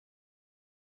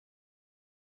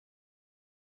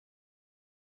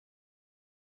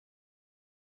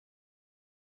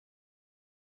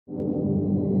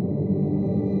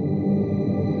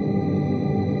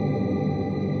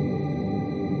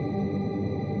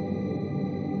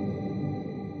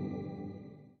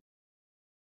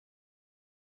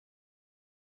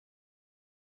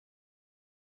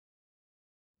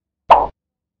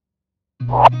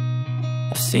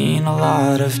I've seen a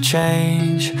lot of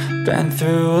change, been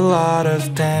through a lot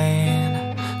of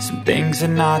pain. Some things are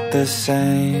not the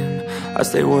same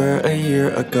as they were a year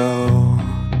ago,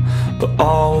 but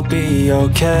all will be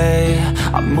okay.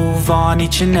 I move on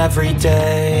each and every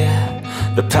day.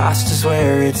 The past is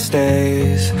where it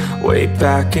stays, way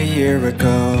back a year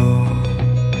ago.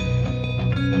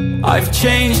 I've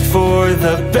changed for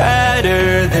the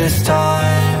better this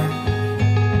time.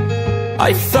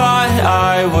 I thought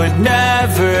I would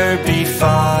never be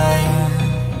fine.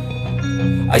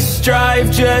 I strive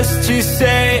just to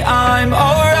say I'm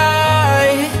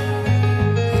alright,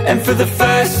 and for the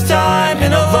first time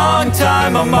in a long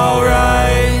time I'm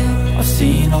alright. I've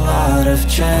seen a lot of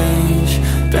change,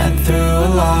 been through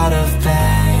a lot of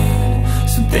pain.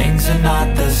 Some things are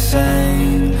not the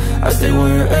same as they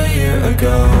were a year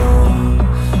ago,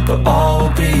 but all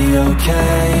will be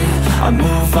okay. I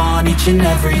move on each and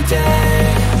every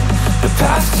day. The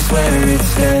past is where it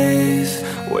stays,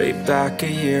 way back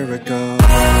a year ago.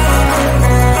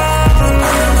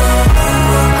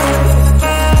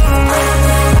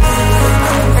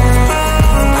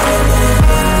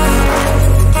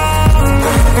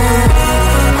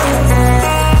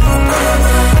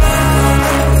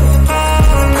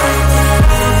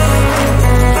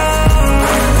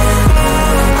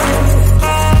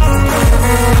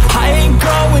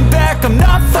 I'm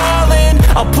not falling,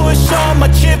 I'll push all my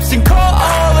chips and call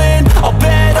all in. I'll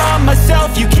bet on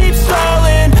myself, you keep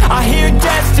stalling. I hear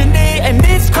destiny and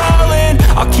it's calling.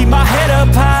 I'll keep my head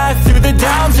up high through the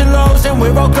downs and lows, and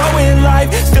we're all going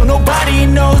live. Still nobody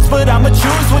knows, but I'ma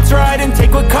choose what's right and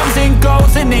take what comes and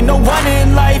goes. And ain't no one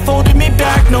in life holding me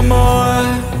back no more.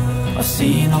 I've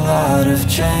seen a lot of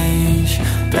change,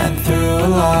 been through a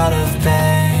lot of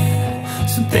pain.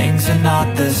 Some things are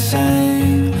not the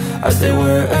same as they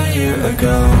were a year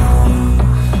ago,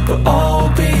 but all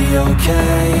will be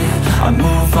okay. I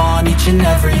move on each and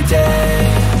every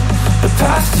day. The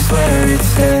past is where it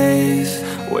stays,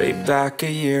 way back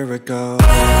a year ago.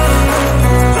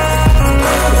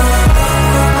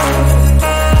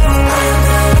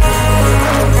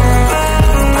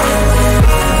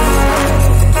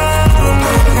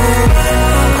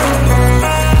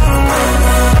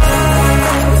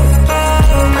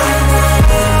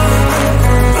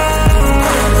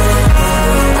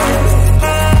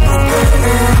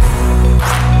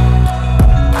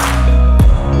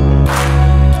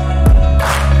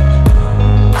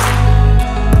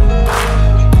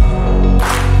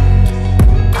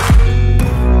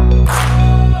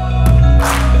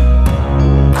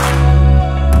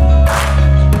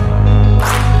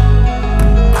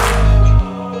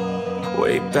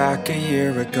 Back a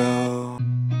year ago.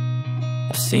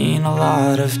 I've seen a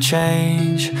lot of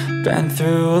change, been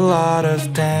through a lot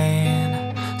of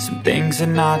pain. Some things are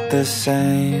not the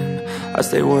same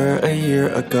as they were a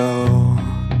year ago,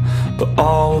 but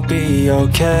all will be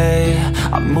okay.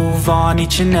 I move on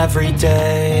each and every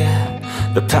day.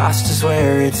 The past is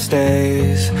where it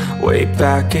stays, way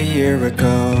back a year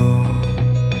ago.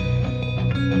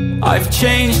 I've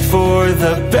changed for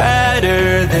the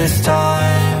better this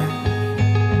time.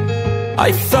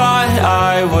 I thought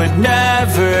I would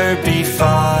never be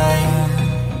fine.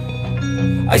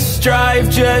 I strive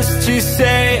just to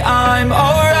say I'm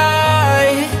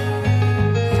alright,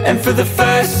 and for the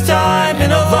first time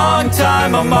in a long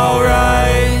time I'm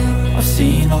alright. I've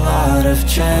seen a lot of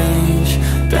change,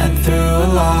 been through a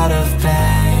lot of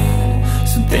pain.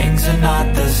 Some things are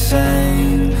not the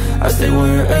same as they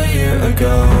were a year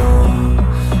ago,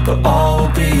 but all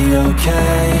will be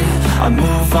okay. I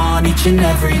move on each and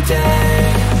every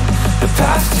day. The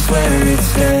past is where it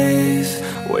stays,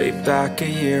 way back a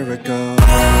year ago.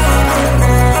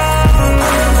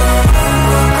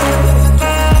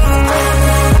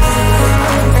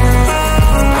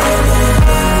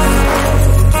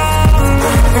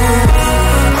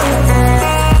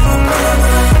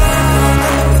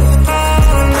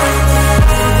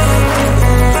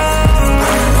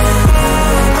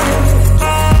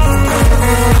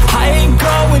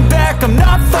 I'm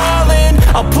not falling,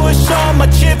 I'll push all my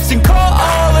chips and call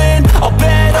all in. I'll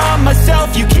bet on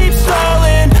myself, you keep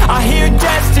stalling. I hear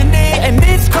destiny and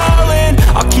it's calling.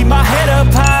 I'll keep my head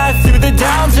up high through the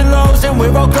downs and lows, and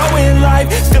we're all going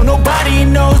live. Still nobody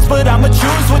knows, but I'ma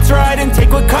choose what's right and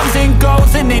take what comes and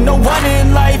goes. And ain't no one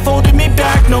in life holding me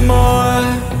back no more.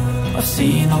 I've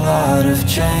seen a lot of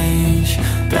change,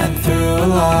 been through a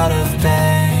lot of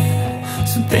pain.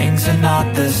 Some things are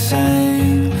not the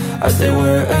same as they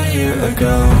were a year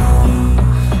ago,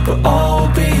 but all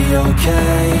will be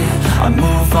okay. I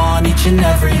move on each and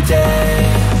every day.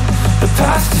 The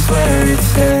past is where it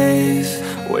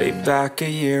stays, way back a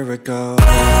year ago.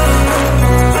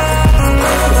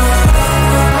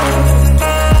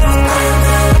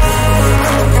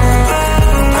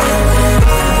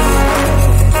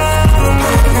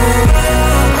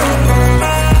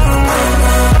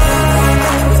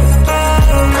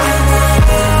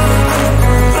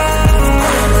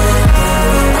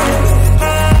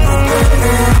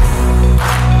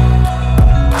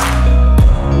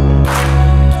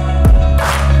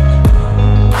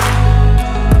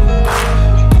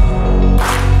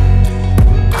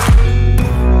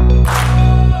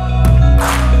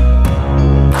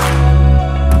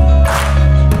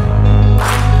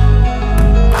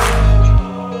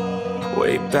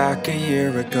 Back a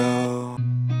year ago,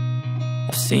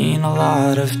 I've seen a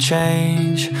lot of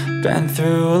change, been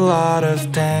through a lot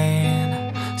of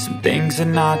pain. Some things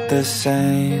are not the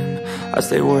same as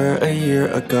they were a year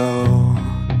ago,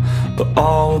 but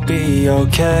all will be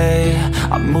okay.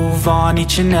 I move on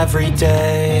each and every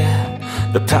day.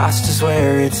 The past is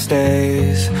where it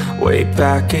stays, way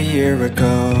back a year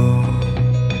ago.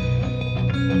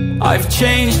 I've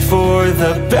changed for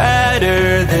the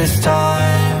better this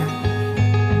time.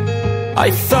 I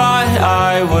thought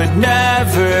I would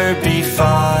never be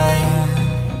fine.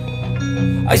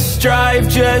 I strive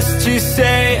just to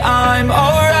say I'm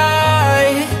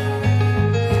alright,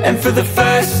 and for the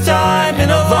first time in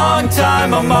a long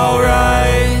time I'm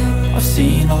alright. I've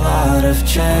seen a lot of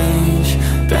change,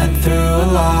 been through a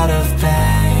lot of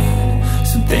pain.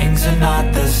 Some things are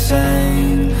not the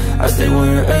same as they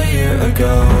were a year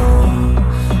ago,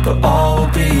 but all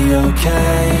will be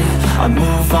okay. I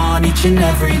move on each and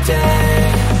every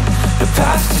day. The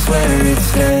past is where it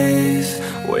stays,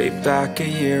 way back a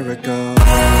year ago.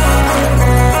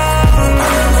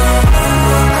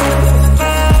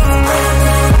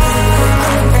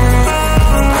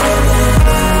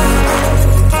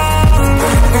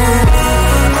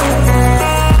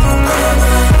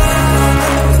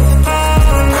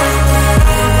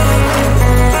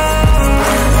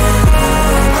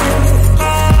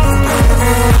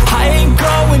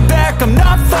 I'm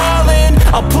not falling,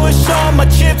 I'll push all my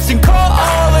chips and call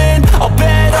all in. I'll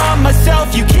bet on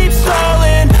myself, you keep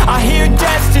stalling. I hear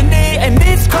destiny and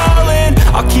it's calling.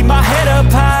 I'll keep my head up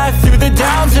high through the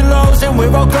downs and lows, and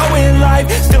we're all going life.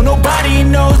 Still nobody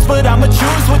knows, but I'ma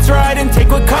choose what's right and take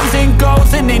what comes and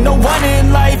goes. And ain't no one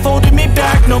in life holding me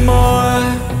back no more.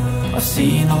 I've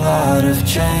seen a lot of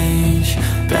change,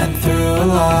 been through a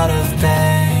lot of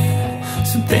pain.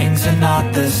 Some things are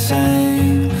not the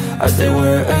same as they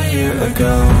were a year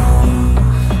ago,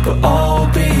 but all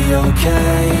will be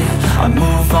okay. I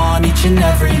move on each and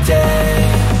every day.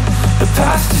 The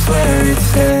past is where it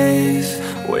stays,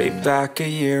 way back a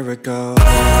year ago.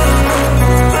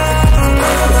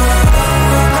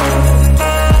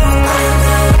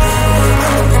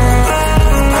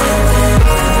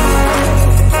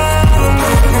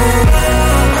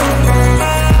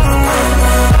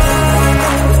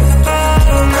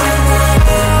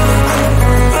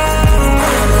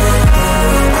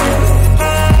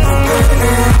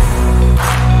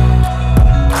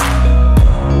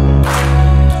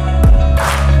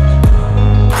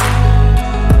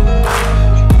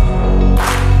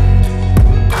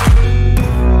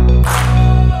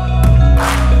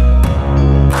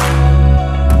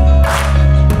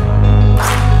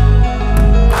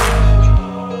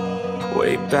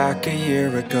 Back a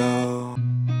year ago,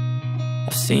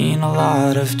 I've seen a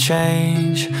lot of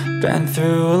change, been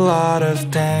through a lot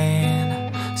of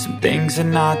pain. Some things are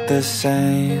not the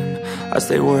same as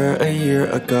they were a year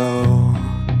ago,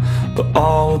 but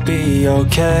all will be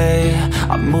okay.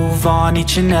 I move on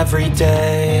each and every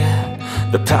day.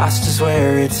 The past is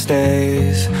where it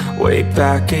stays, way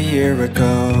back a year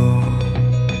ago.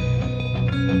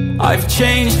 I've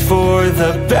changed for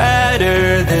the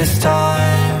better this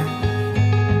time.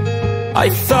 I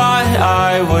thought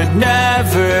I would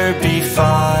never be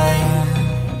fine.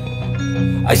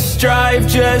 I strive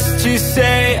just to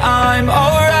say I'm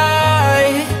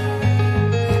alright,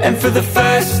 and for the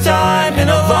first time in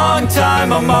a long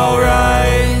time I'm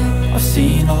alright. I've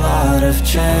seen a lot of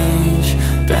change,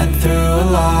 been through a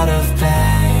lot of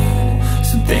pain.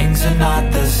 Some things are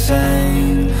not the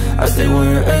same as they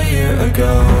were a year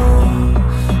ago,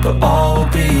 but all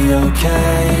will be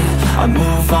okay. I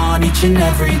move on each and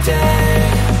every day.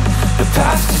 The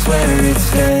past is where it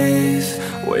stays,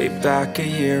 way back a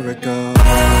year ago.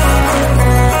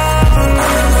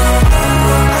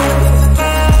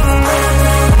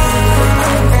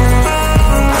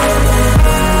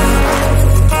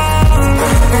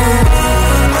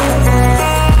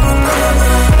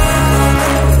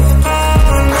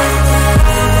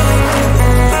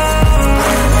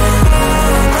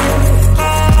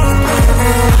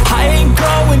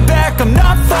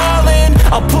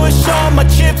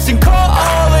 chips and call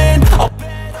all in. I'll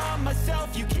bet on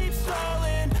myself, you keep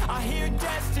stalling. I hear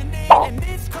destiny and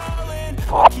it's calling.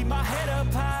 I'll keep my head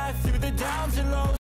up high through the downs and lows.